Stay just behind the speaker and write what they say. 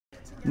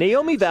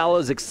Naomi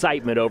Vala's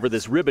excitement over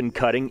this ribbon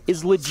cutting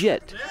is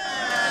legit.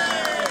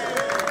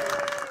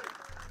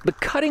 The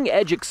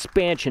cutting-edge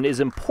expansion is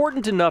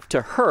important enough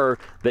to her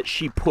that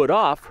she put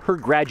off her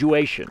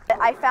graduation.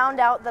 I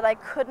found out that I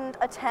couldn't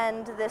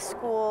attend this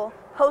school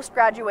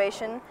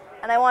post-graduation,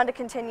 and I wanted to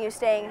continue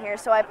staying here,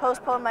 so I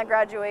postponed my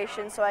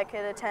graduation so I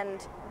could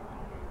attend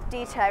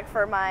DTEC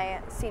for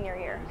my senior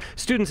year.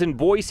 Students in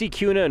Boise,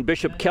 Kuna, and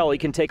Bishop Kelly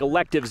can take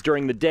electives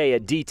during the day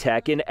at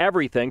DTEC in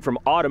everything from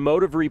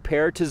automotive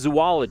repair to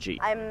zoology.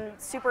 I'm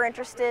super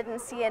interested in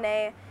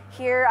CNA.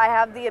 Here I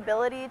have the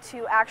ability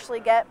to actually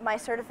get my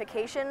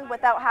certification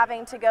without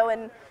having to go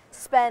and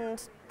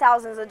spend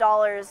thousands of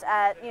dollars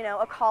at,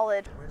 a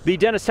college. The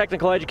Dennis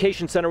Technical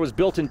Education Center was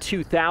built in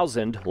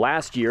 2000.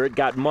 Last year it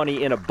got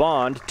money in a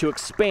bond to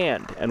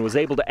expand and was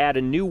able to add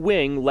a new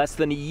wing less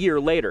than a year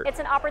later. It's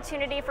an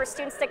opportunity for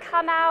students to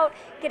come out,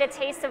 get a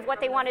taste of what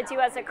they want to do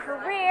as a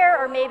career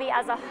or maybe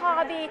as a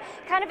hobby,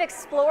 kind of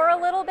explore a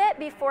little bit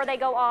before they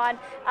go on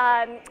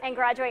and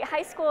graduate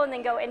high school and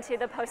then go into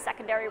the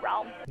post-secondary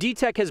realm.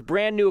 DTEC has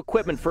brand new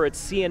equipment for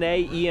its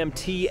CNA,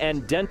 EMT,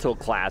 and dental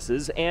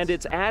classes, and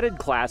it's added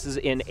classes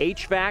in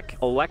HVAC,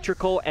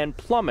 electrical, and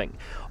plumbing,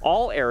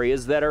 all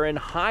areas that are in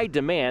high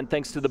demand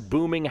thanks to the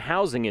booming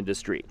housing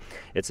industry.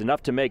 It's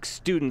enough to make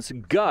students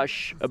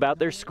gush about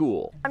their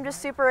school. I'm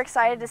just super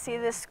excited to see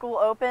this school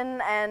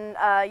open and,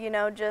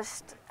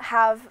 just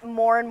have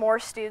more and more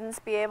students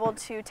be able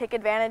to take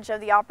advantage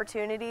of the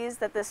opportunities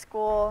that this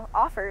school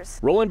offers.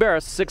 Roland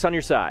Barris, 6 on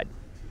your side.